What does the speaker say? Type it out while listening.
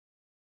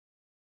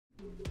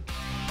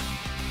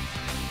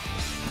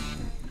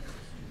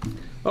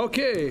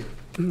Okay.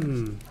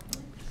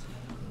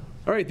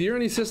 All right, the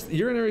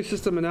urinary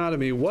system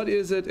anatomy. What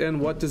is it and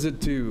what does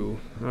it do?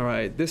 All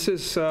right, this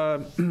is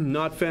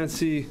not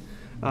fancy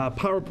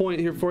PowerPoint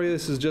here for you.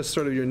 This is just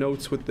sort of your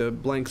notes with the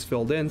blanks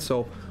filled in.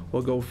 So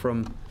we'll go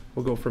from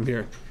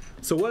here.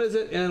 So what is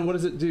it and what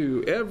does it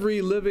do?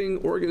 Every living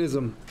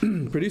organism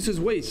produces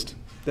waste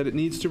that it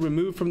needs to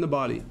remove from the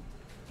body.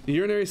 The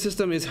urinary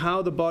system is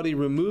how the body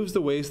removes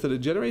the waste that it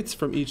generates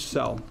from each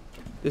cell.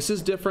 This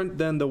is different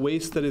than the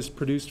waste that is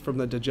produced from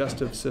the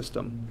digestive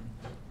system.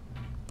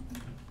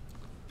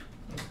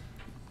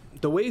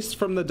 The waste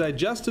from the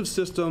digestive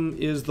system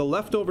is the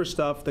leftover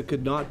stuff that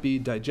could not be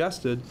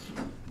digested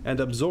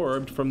and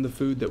absorbed from the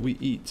food that we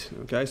eat.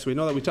 Okay, so we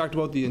know that we talked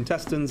about the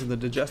intestines and the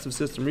digestive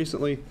system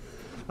recently.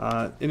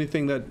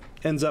 Anything that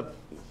ends up,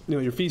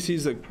 your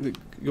feces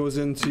that goes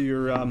into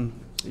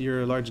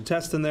your large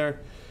intestine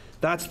there,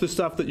 that's the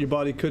stuff that your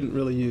body couldn't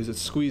really use. It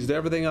squeezed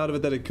everything out of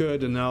it that it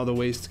could, and now the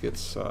waste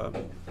gets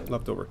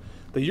left over.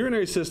 The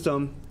urinary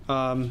system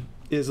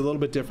is a little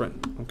bit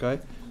different,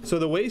 okay? So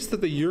the waste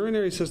that the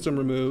urinary system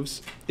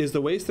removes is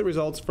the waste that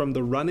results from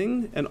the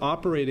running and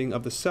operating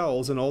of the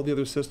cells and all the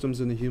other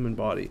systems in the human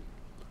body.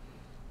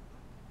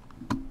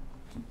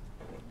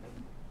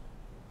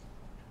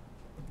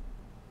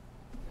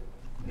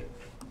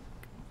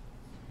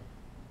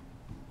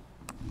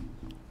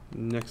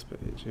 Next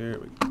page, here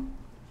we go.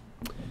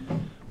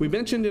 We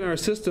mentioned in our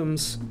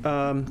systems,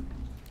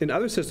 in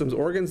other systems,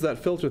 organs that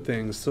filter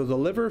things. So the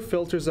liver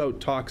filters out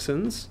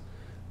toxins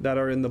that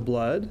are in the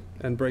blood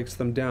and breaks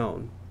them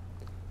down.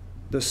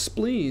 The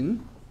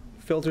spleen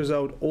filters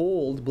out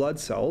old blood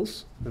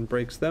cells and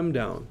breaks them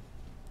down.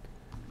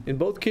 In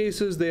both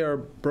cases, they are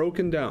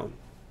broken down.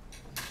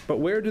 But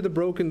where do the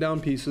broken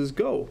down pieces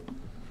go?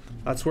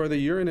 That's where the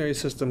urinary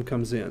system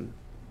comes in.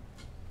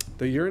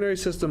 The urinary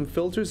system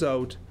filters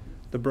out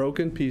the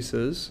broken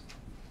pieces,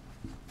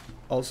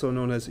 also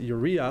known as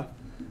urea,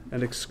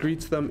 and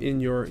excretes them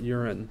in your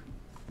urine.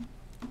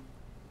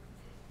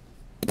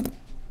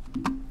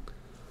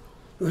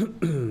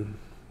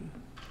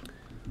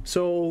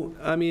 So,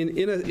 I mean,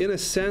 in a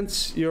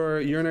sense, your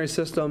urinary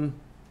system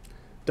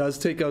does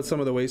take out some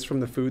of the waste from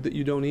the food that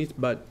you don't eat,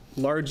 but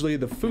largely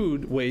the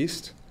food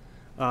waste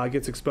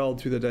gets expelled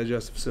through the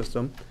digestive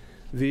system.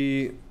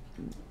 The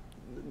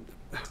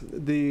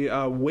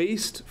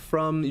waste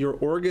from your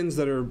organs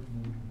that are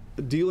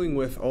dealing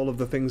with all of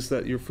the things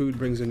that your food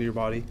brings into your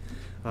body,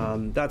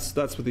 that's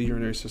what the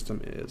urinary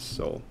system is.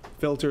 So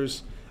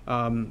filters,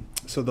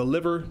 so the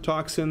liver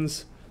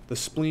toxins, the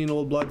spleen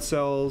old blood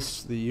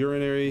cells, the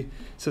urinary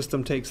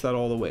system takes that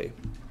all away.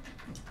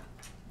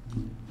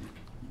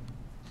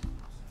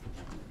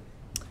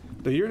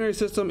 The urinary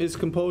system is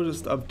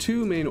composed of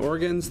two main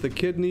organs, the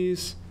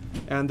kidneys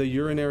and the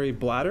urinary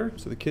bladder.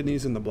 So the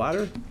kidneys and the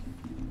bladder.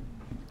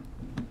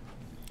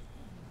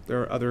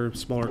 There are other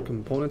smaller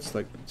components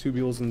like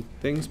tubules and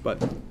things,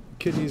 but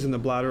kidneys and the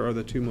bladder are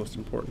the two most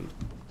important.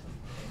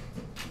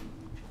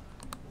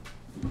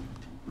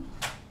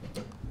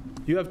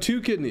 You have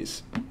two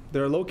kidneys.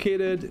 They're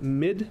located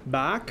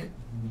mid-back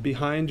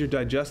behind your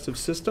digestive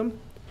system.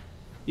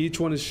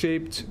 Each one is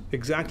shaped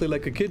exactly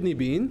like a kidney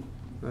bean.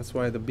 That's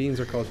why the beans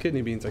are called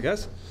kidney beans, I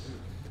guess.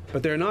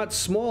 But they're not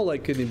small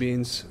like kidney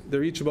beans.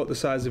 They're each about the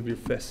size of your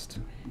fist.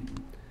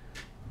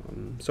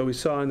 So we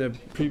saw in the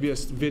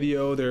previous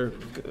video, they're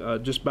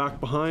just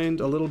back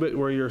behind a little bit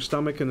where your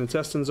stomach and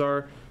intestines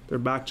are. They're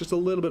back just a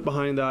little bit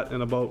behind that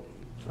and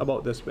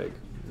about this big,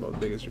 about as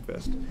big as your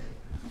fist.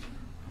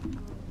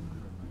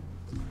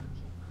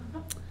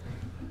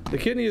 The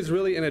kidney is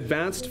really an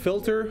advanced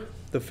filter.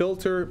 The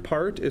filter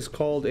part is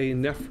called a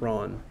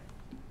nephron.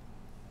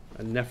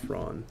 A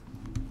nephron.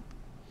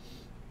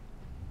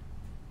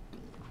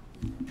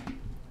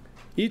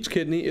 Each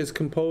kidney is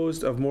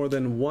composed of more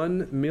than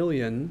 1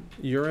 million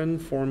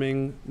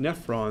urine-forming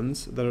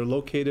nephrons that are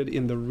located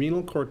in the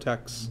renal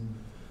cortex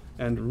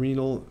and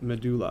renal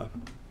medulla.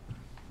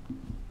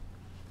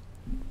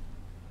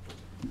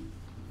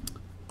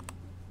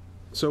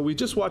 So we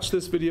just watched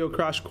this video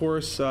crash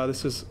course.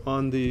 This is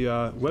on the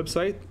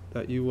website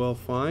that you will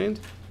find.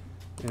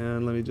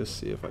 And let me just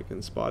see if I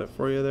can spot it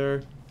for you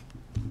there.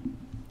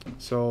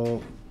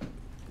 So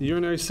the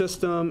urinary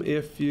system,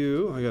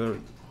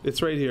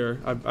 it's right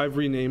here. I've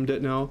renamed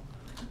it now,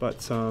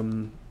 but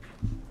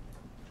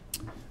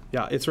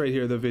yeah, it's right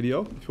here, the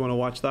video, if you want to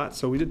watch that.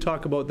 So we did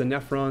talk about the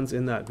nephrons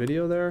in that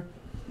video there.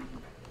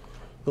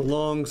 The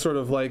long sort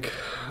of like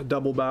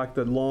double back,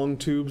 the long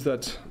tubes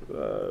that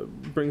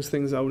brings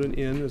things out and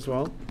in as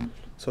well.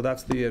 So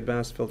that's the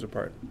advanced filter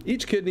part.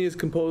 Each kidney is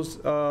composed,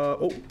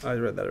 oh, I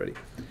read that already.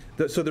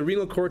 So the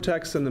renal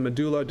cortex and the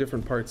medulla are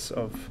different parts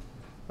of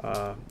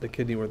the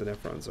kidney where the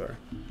nephrons are.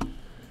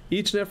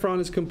 Each nephron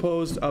is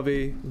composed of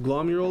a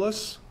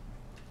glomerulus,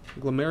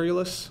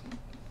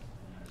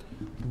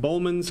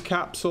 Bowman's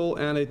capsule,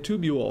 and a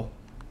tubule,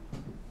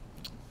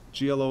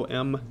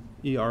 Glomerulus.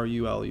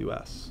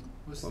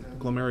 What's that?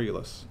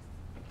 Glomerulus.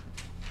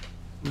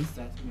 What's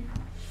that mean?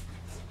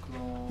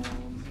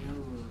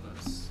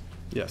 Glomerulus.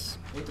 Yes.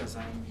 What does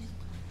that mean?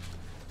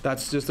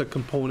 That's just a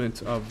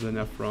component of the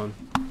nephron.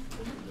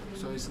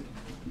 So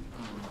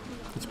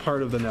It's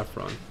part of the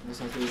nephron.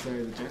 so it's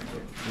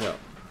rejected. Yeah.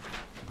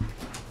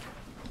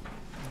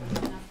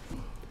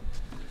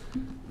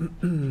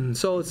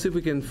 So let's see if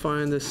we can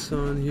find this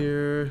on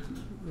here.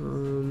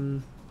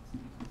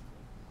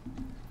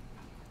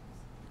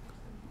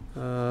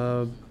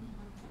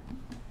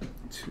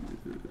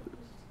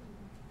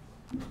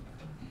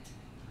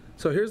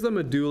 So here's the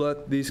medulla.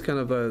 These kind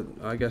of,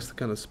 I guess, the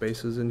kind of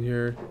spaces in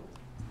here.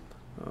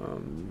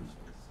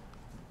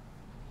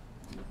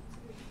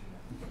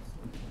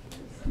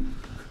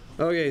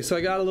 Okay, so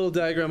I got a little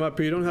diagram up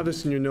here. You don't have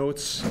this in your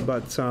notes,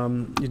 but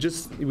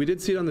we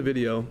did see it on the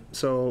video.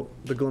 So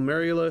the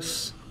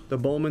glomerulus, the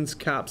Bowman's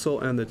capsule,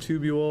 and the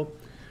tubule.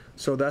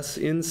 So that's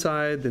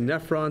inside the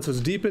nephron. So it's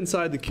deep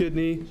inside the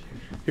kidney.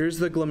 Here's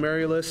the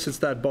glomerulus. It's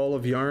that ball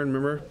of yarn,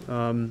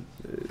 remember,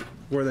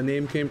 where the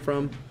name came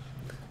from.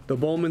 The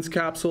Bowman's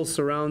capsule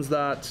surrounds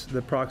that.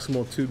 The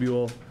proximal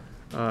tubule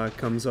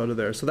comes out of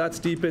there. So that's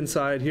deep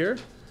inside here.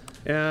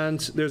 And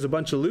there's a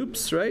bunch of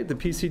loops, right? The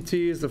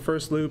PCT is the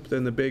first loop,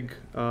 then the big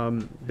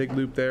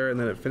loop there, and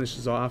then it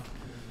finishes off.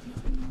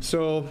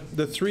 So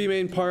the three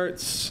main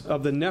parts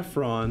of the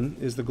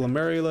nephron is the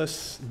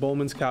glomerulus,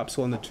 Bowman's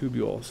capsule, and the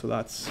tubule. So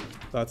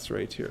that's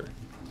right here,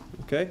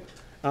 okay?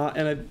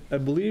 And I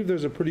believe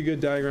there's a pretty good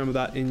diagram of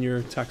that in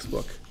your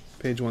textbook,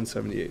 page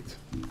 178.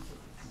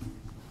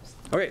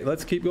 Okay,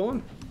 let's keep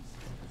going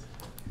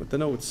with the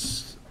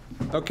notes.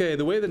 Okay,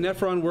 the way the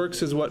nephron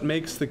works is what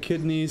makes the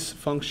kidneys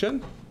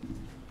function.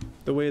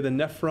 The way the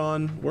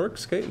nephron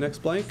works. Okay, next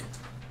blank.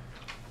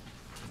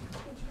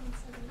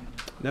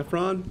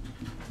 Nephron.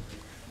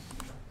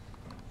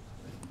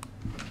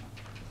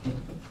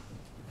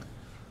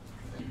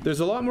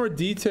 There's a lot more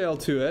detail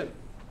to it,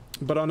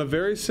 but on a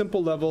very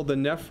simple level, the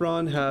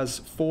nephron has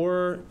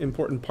 4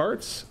 important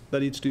parts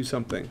that each do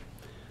something.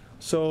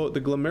 So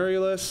the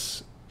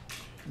glomerulus,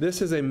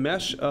 this is a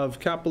mesh of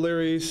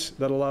capillaries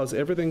that allows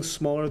everything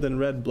smaller than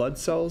red blood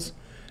cells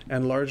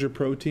and larger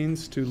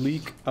proteins to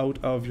leak out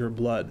of your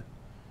blood.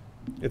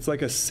 It's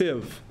like a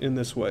sieve in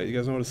this way. You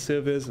guys know what a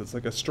sieve is? It's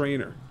like a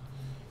strainer.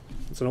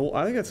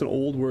 I think that's an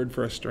old word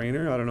for a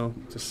strainer. I don't know.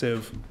 It's a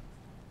sieve.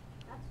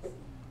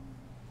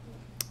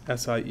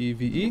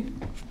 S-I-E-V-E,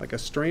 like a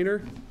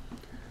strainer.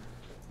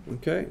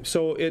 Okay,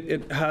 so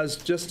it has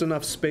just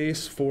enough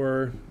space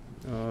for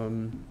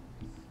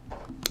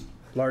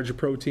larger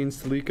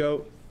proteins to leak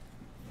out.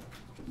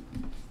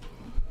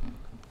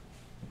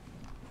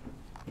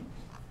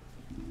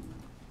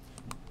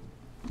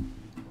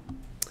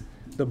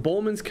 The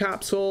Bowman's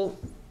capsule,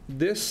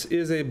 this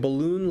is a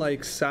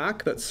balloon-like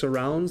sac that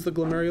surrounds the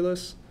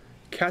glomerulus,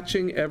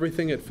 catching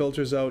everything it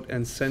filters out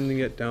and sending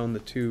it down the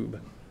tube.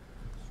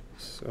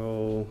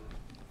 So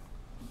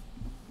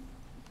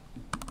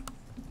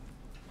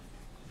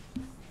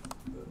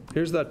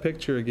here's that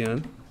picture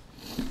again.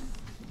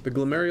 The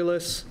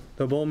glomerulus,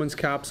 the Bowman's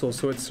capsule,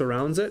 so it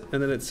surrounds it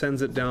and then it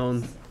sends it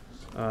down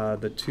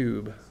the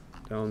tube,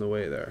 down the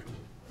way there.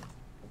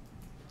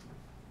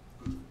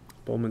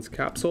 Bowman's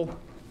capsule.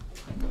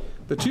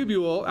 The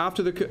tubule,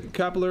 after the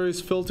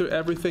capillaries filter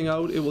everything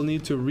out, it will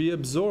need to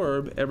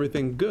reabsorb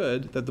everything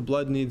good that the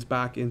blood needs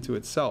back into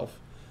itself.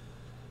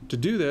 To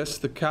do this,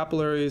 the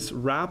capillaries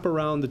wrap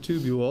around the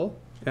tubule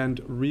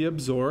and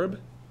reabsorb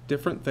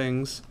different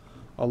things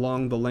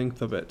along the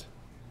length of it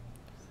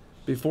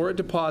before it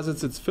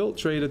deposits its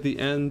filtrate at the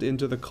end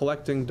into the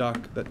collecting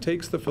duct that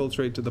takes the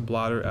filtrate to the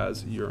bladder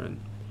as urine.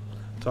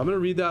 So I'm going to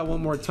read that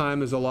one more time.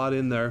 There's a lot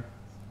in there.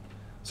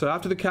 So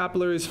after the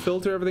capillaries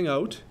filter everything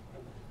out,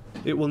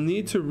 it will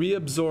need to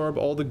reabsorb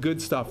all the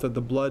good stuff that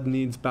the blood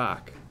needs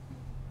back.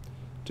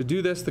 To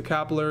do this, the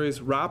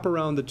capillaries wrap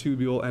around the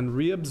tubule and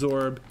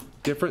reabsorb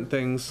different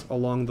things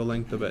along the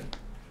length of it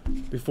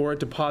before it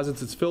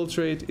deposits its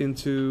filtrate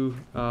into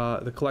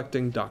the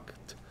collecting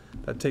duct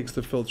that takes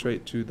the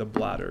filtrate to the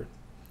bladder.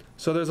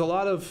 So there's a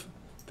lot of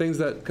things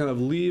that kind of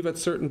leave at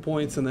certain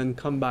points and then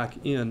come back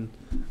in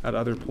at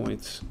other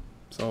points.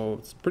 So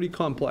it's a pretty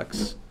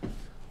complex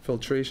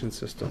filtration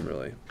system,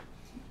 really.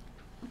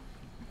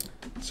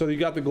 So you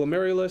got the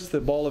glomerulus, the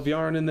ball of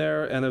yarn in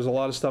there, and there's a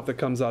lot of stuff that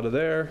comes out of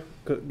there,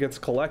 gets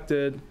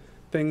collected,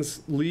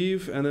 things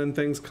leave, and then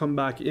things come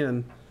back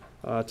in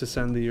to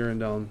send the urine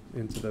down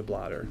into the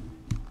bladder.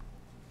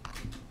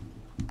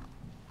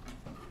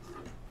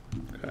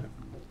 Okay.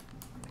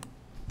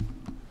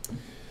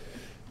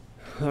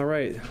 All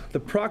right, the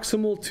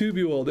proximal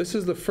tubule. This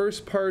is the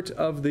first part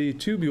of the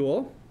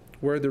tubule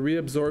where the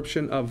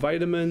reabsorption of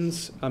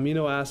vitamins,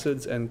 amino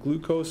acids, and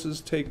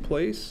glucoses take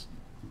place.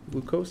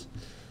 Glucose.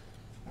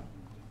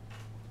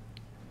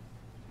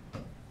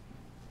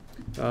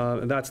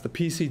 And that's the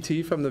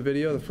PCT from the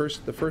video,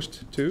 the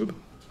first tube.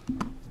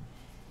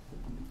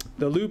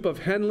 The loop of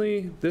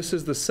Henle, this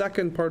is the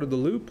second part of the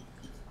loop.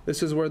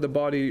 This is where the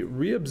body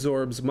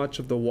reabsorbs much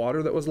of the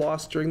water that was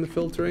lost during the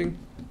filtering.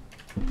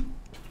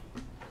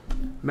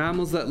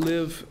 Mammals that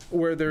live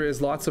where there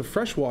is lots of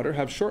fresh water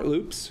have short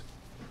loops.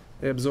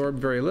 They absorb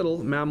very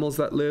little. Mammals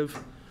that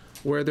live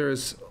where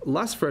there's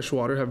less fresh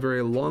water have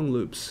very long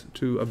loops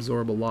to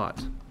absorb a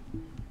lot.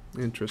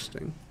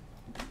 Interesting.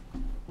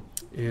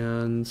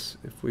 And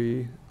if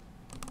we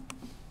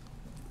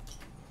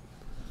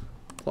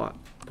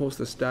post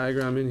this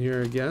diagram in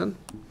here again.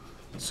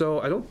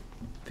 So I don't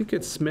think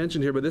it's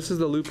mentioned here, but this is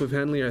the loop of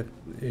Henle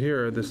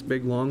here, this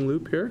big long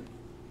loop here.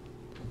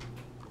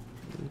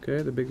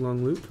 Okay, the big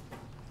long loop.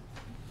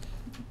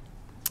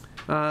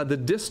 The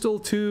distal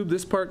tube,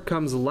 this part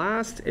comes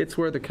last. It's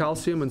where the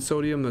calcium and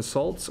sodium, the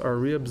salts, are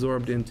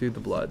reabsorbed into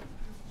the blood.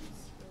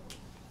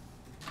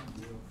 So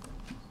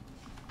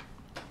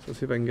let's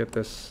see if I can get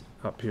this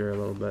up here a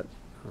little bit.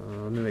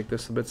 Let me make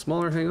this a bit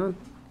smaller, hang on.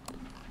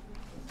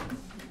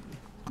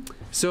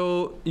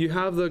 So you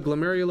have the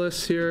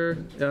glomerulus here.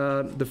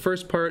 The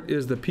first part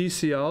is the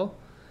PCL,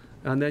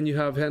 and then you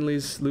have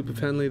Henle's loop of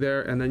Henle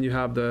there, and then you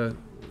have the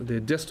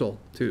distal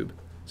tube.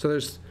 So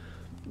there's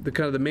the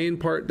kind of the main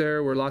part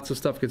there where lots of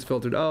stuff gets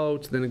filtered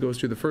out, then it goes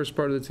through the first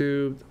part of the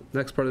tube,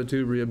 next part of the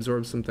tube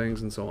reabsorbs some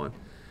things and so on.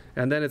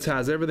 And then it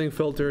has everything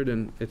filtered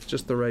and it's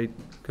just the right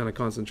kind of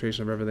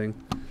concentration of everything.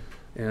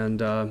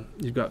 And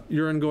you've got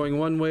urine going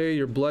one way,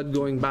 your blood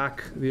going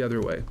back the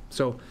other way.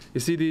 So you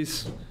see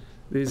these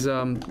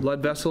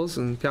blood vessels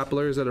and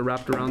capillaries that are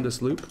wrapped around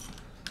this loop.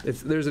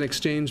 There's an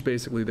exchange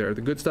basically there.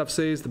 The good stuff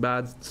stays, the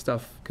bad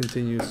stuff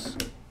continues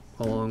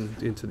along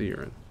into the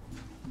urine.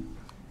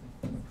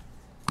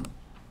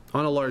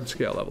 On a large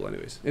scale level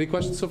anyways. Any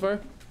questions so far?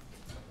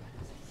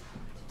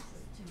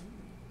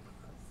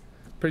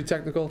 Pretty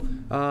technical.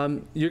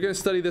 You're going to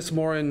study this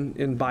more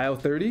in Bio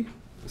 30.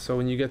 So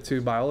when you get to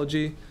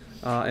biology,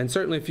 and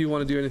certainly if you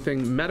want to do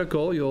anything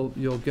medical, you'll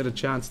get a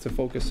chance to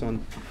focus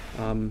on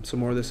some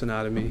more of this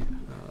anatomy.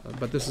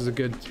 But this is a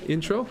good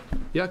intro.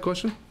 Yeah,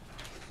 question?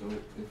 So if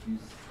you, it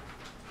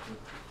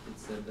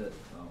said that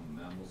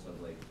mammals have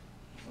like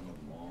some of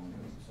long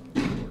and some of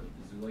short.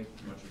 Is there like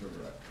much of a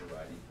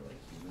variety for like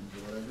humans or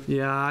whatever?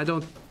 Yeah,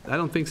 I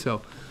don't think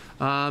so.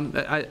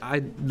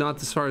 I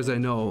not as far as I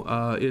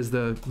know. Is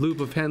the loop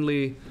of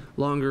Henle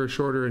longer,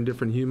 shorter in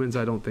different humans?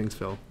 I don't think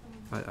so.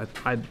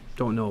 I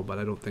don't know, but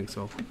I don't think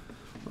so.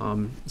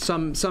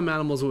 Some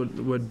animals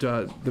would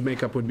the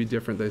makeup would be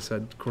different. They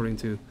said according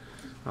to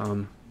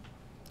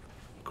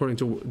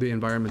the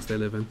environments they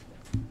live in.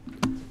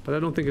 But I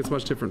don't think it's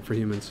much different for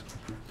humans.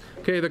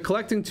 Okay, the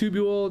collecting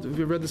tubule. Have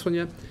you read this one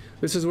yet?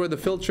 This is where the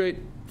filtrate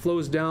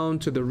flows down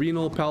to the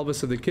renal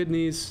pelvis of the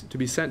kidneys to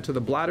be sent to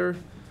the bladder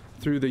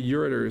through the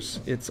ureters.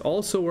 It's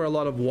also where a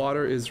lot of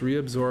water is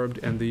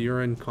reabsorbed and the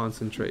urine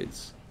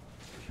concentrates.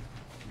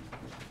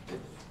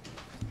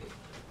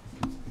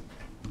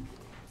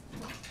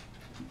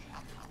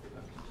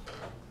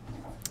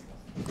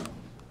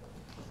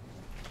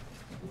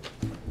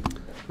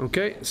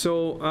 Okay,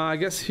 so I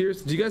guess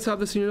here's, do you guys have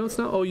this in your notes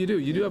now? Oh, you do.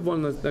 You do have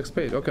one on the next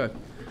page. Okay.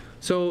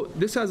 So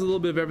this has a little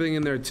bit of everything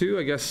in there too.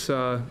 I guess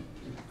I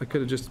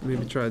could have just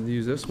maybe tried to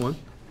use this one.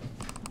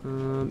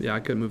 Yeah, I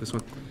could move this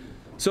one.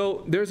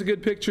 So there's a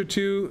good picture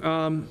too.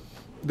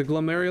 The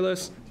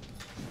glomerulus,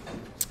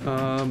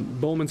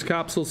 Bowman's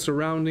capsule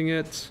surrounding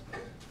it.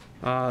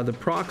 The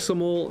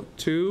proximal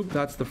tube,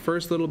 that's the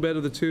first little bit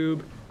of the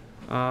tube.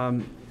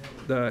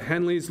 The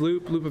Henle's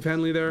loop of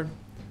Henle there.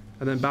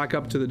 And then back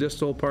up to the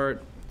distal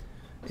part.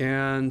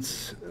 And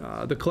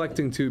the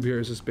collecting tube here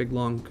is this big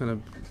long kind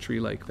of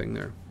tree-like thing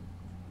there.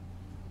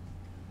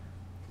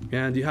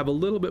 And you have a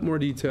little bit more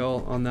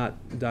detail on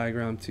that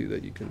diagram too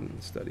that you can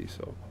study.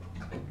 So,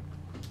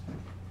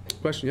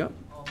 question? Yeah.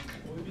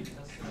 Would we be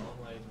tested on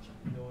like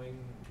knowing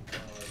the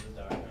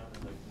diagram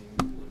and like being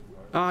able to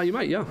parts? You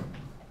might. Yeah,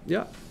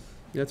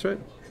 that's right.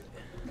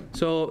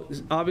 So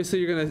obviously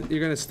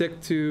you're gonna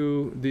stick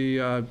to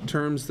the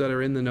terms that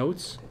are in the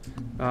notes.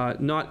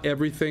 Not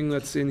everything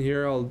that's in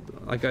here.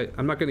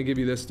 I'm not going to give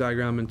you this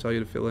diagram and tell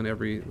you to fill in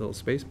every little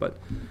space, but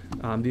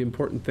the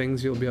important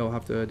things you'll be able to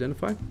have to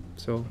identify.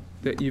 So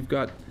that you've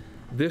got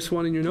this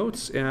one in your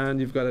notes, and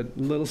you've got a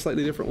little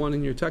slightly different one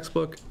in your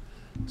textbook.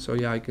 So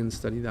yeah, I can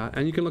study that,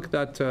 and you can look at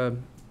that.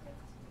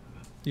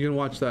 You can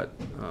watch that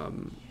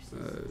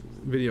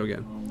video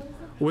again.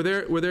 Were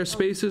there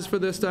spaces for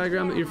this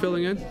diagram that you're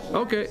filling in?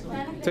 Okay,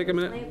 take a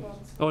minute.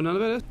 Oh, none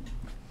of it is?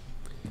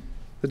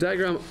 The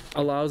diagram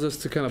allows us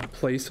to kind of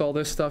place all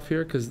this stuff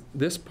here, because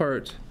this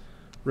part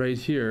right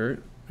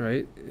here,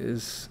 right,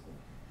 is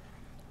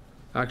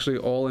actually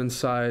all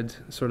inside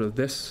sort of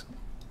this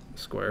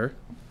square.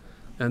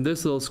 And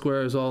this little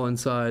square is all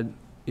inside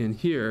in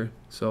here.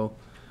 So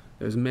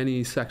there's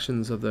many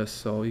sections of this.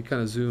 So you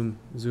kind of zoom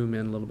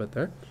in a little bit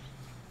there.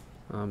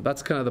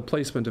 That's kind of the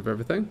placement of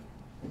everything.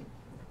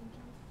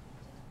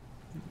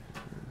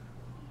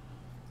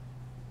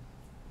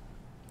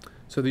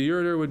 So the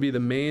ureter would be the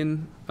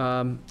main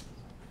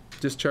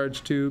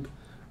discharge tube,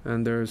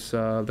 and there's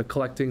the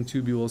collecting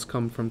tubules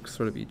come from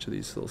sort of each of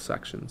these little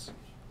sections.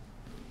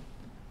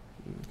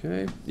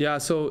 Okay. Yeah.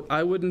 So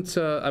I wouldn't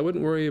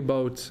worry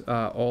about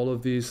all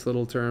of these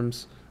little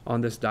terms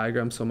on this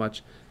diagram so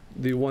much.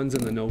 The ones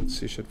in the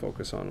notes you should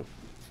focus on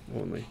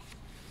only.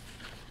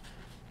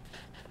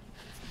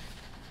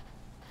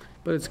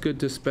 But it's good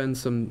to spend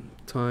some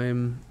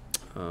time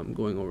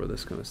going over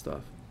this kind of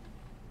stuff.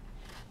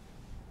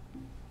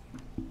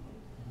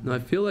 Now I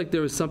feel like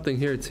there was something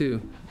here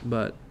too,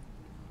 but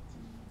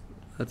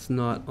that's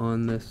not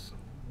on this.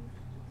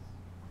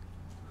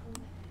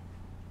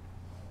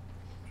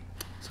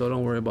 So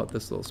don't worry about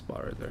this little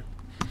spot right there.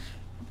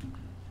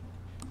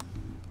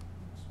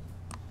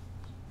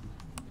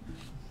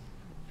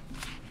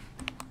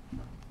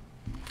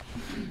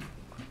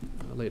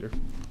 Later.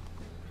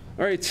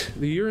 All right,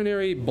 the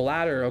urinary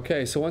bladder.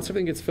 Okay, so once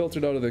everything gets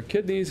filtered out of the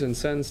kidneys and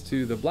sends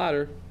to the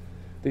bladder,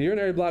 the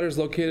urinary bladder is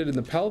located in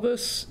the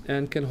pelvis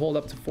and can hold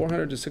up to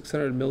 400 to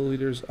 600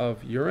 milliliters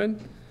of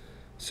urine.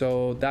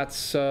 So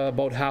that's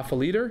about half a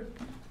liter,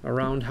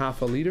 around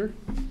half a liter.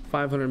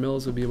 500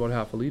 mils would be about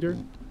half a liter.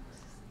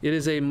 It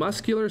is a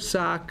muscular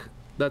sac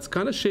that's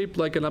kind of shaped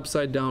like an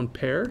upside down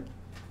pear.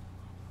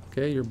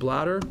 Okay, your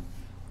bladder.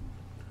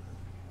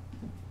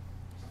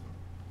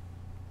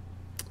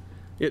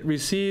 It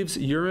receives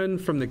urine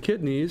from the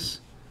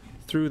kidneys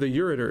through the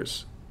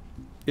ureters.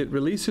 It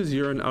releases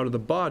urine out of the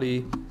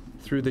body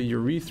through the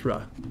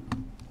urethra.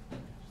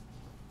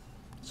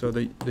 So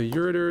the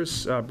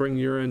ureters bring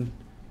urine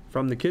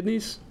from the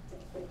kidneys,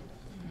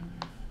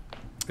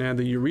 and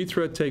the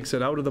urethra takes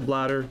it out of the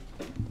bladder.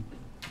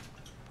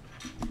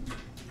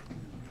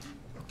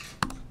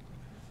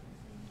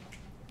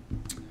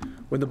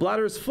 When the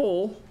bladder is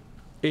full,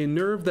 a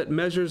nerve that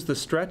measures the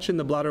stretch in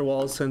the bladder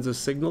wall sends a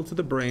signal to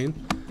the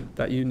brain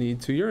that you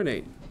need to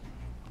urinate.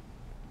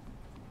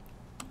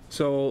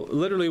 So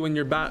literally when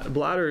your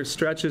bladder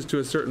stretches to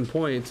a certain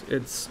point,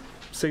 it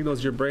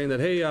signals your brain that,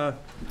 hey,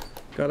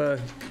 gotta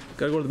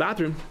go to the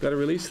bathroom, gotta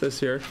release this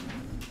here.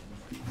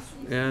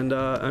 And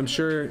I'm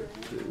sure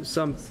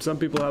some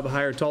people have a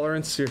higher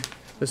tolerance.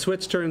 The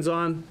switch turns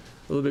on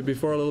a little bit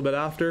before, a little bit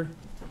after.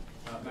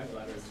 My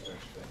bladder is stretched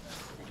right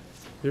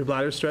now. Your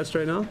bladder's stretched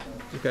right now?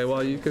 Okay,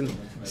 well you can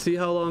see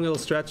how long it'll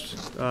stretch.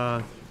 I've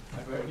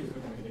already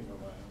been waiting a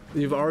while.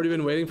 You've already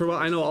been waiting for a while?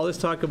 I know all this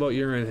talk about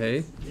urine,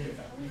 hey?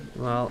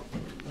 Well,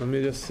 let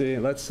me just see.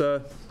 Let's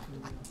fill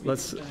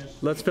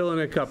in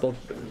a couple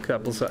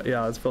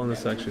yeah, let's fill in a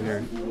section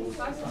here.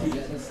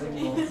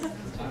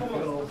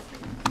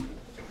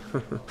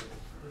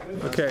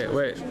 Okay,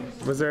 wait.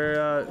 Was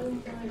there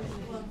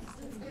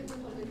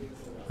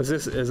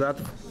is that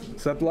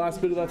the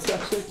last bit of that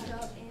section?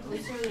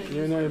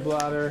 Urinary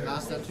bladder.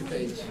 Last 2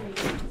 pages.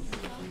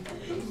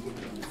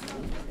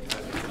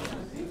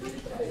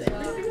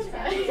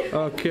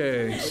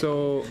 Okay,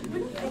 so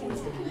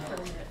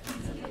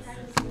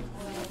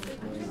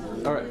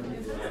all right.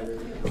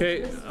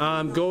 Okay,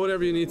 go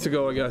whatever you need to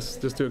go, I guess.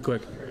 Just do it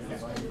quick.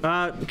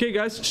 Okay,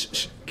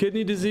 guys,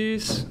 kidney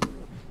disease,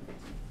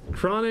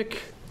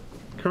 chronic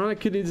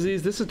kidney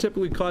disease. This is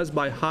typically caused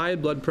by high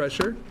blood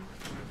pressure.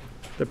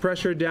 The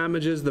pressure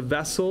damages the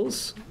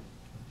vessels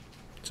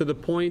to the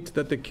point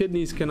that the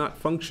kidneys cannot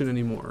function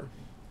anymore.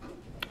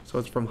 So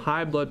it's from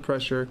high blood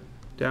pressure,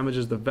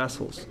 damages the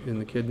vessels in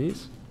the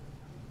kidneys.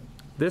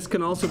 This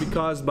can also be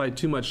caused by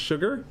too much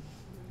sugar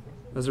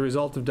as a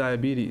result of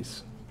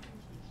diabetes.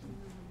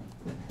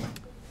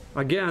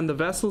 Again, the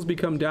vessels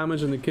become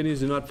damaged and the kidneys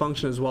do not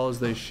function as well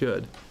as they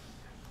should.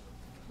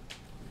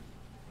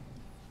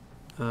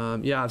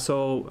 Yeah,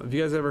 so have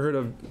you guys ever heard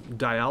of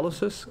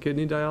dialysis,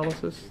 kidney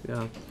dialysis?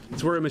 Yeah,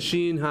 it's where a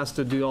machine has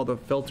to do all the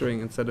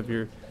filtering instead of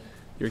your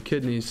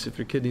kidneys, if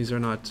your kidneys are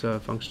not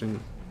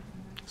functioning.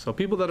 So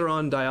people that are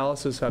on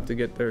dialysis have to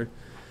get their,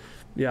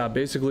 yeah,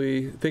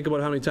 basically think about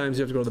how many times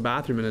you have to go to the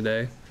bathroom in a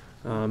day.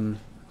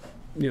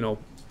 You know,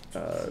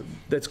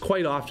 that's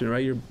quite often,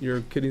 right?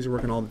 Your kidneys are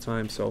working all the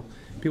time. So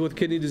people with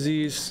kidney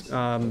disease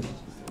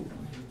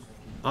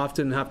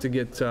often have to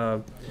get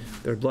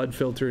their blood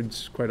filtered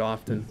quite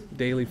often,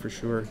 daily for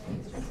sure.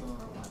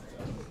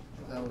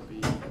 That would be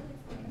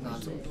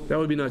not. That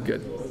would be not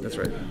good. That's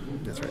right.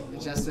 That's right.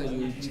 It's just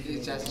you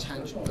just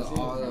change all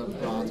the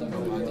blood in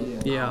your body.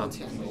 And Yeah. out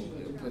and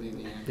you put it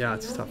in. Yeah,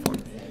 it's a tough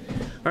one.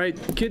 All right,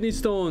 kidney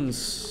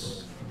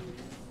stones.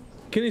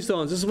 Kidney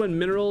stones. This is when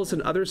minerals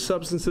and other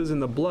substances in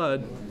the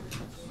blood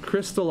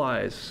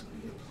crystallize.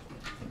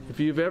 If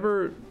you've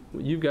ever,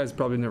 you guys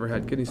probably never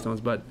had kidney stones,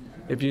 but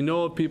if you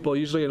know of people,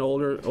 usually in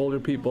older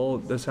people,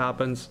 this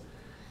happens.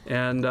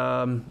 And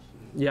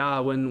yeah,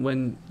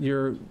 when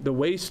the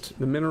waste,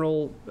 the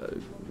mineral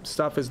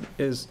stuff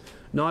is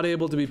not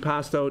able to be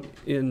passed out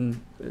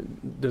in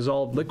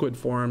dissolved liquid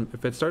form,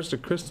 if it starts to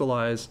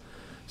crystallize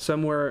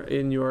somewhere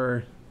in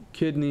your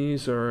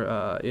kidneys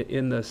or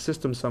in the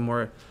system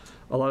somewhere,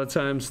 a lot of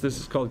times this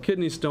is called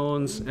kidney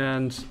stones,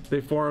 and they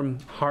form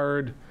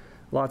hard,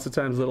 lots of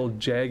times little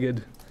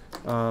jagged,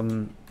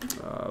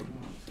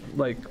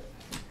 like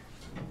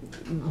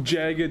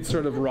jagged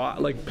sort of rock,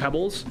 like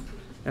pebbles,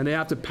 and they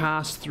have to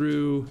pass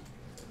through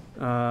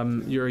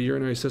your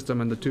urinary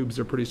system, and the tubes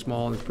are pretty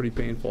small and it's pretty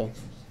painful.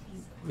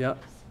 Yeah.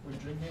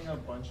 Would drinking a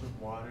bunch of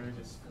water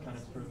just kind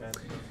of prevent the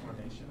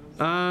formation of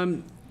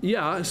that?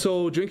 Yeah,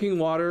 so drinking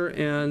water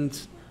and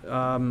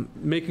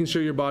making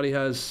sure your body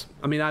has,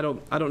 I mean, I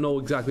don't know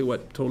exactly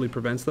what totally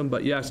prevents them,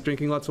 but yes,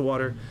 drinking lots of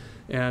water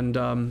And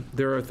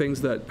there are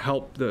things that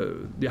help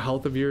the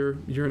health of your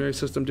urinary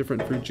system,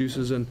 different fruit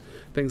juices and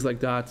things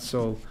like that.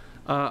 So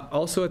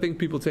also I think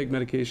people take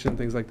medication,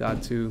 things like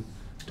that to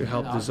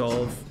help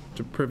dissolve,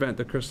 to prevent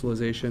the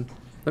crystallization.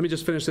 Let me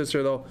just finish this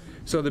here though.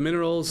 So the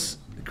minerals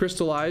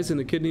crystallize in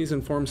the kidneys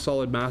and form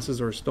solid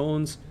masses or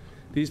stones.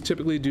 These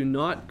typically do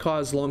not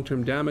cause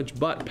long-term damage,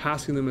 but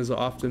passing them is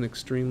often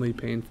extremely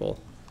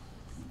painful.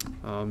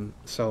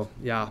 So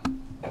yeah,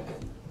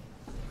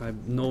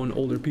 I've known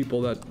older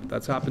people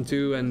that's happened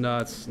to, and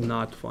it's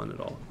not fun at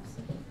all.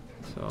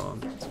 So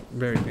it's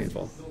very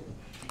painful.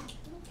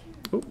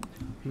 Oh,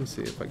 let me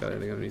see if I got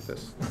anything underneath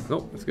this.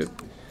 Nope, that's good.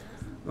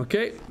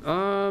 Okay,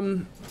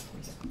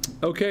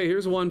 okay,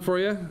 here's one for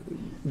you.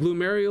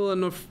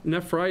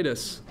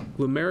 Glomerulonephritis.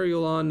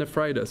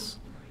 Glomerulonephritis.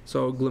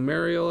 So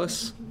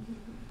glomerulus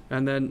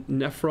and then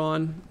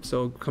nephron.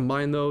 So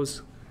combine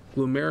those.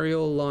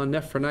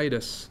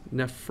 Glomerulonephritis.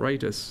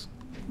 Nephritis.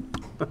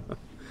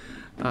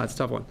 It's a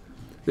tough one.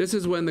 This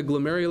is when the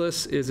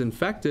glomerulus is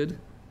infected.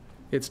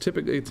 It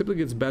typically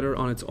gets better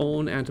on its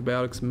own.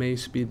 Antibiotics may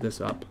speed this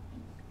up.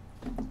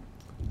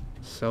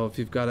 So if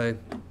you've got a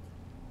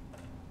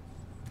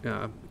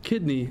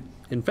kidney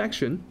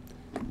infection,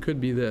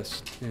 could be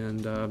this,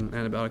 and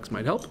antibiotics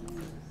might help.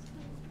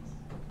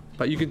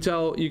 But you can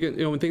tell,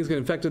 when things get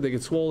infected, they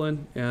get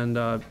swollen, and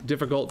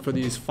difficult for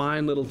these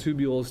fine little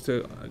tubules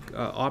to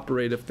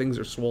operate if things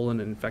are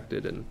swollen and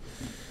infected, and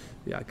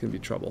yeah, it can be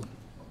trouble.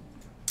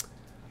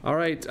 All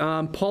right,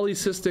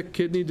 polycystic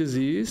kidney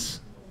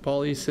disease.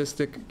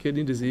 Polycystic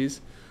kidney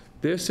disease.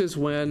 This is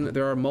when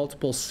there are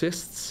multiple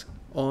cysts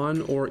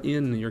on or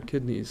in your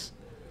kidneys.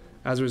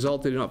 As a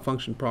result, they do not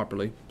function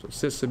properly. So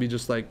cysts would be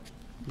just like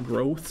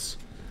growths.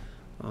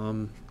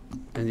 And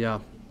yeah,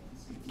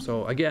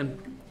 so again,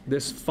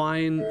 this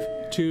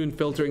fine-tuned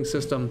filtering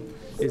system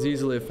is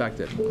easily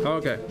affected.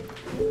 Okay,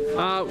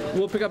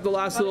 we'll pick up the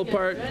last little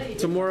part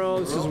tomorrow.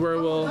 This is where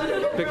we'll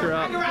pick her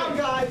up. Hang around,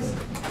 guys.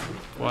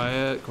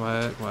 Quiet,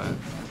 quiet, quiet.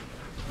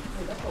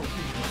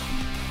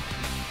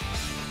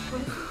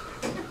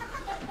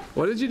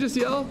 What did you just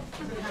yell?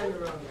 Hang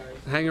around,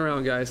 guys. Hang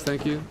around, guys.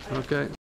 Thank you. Okay.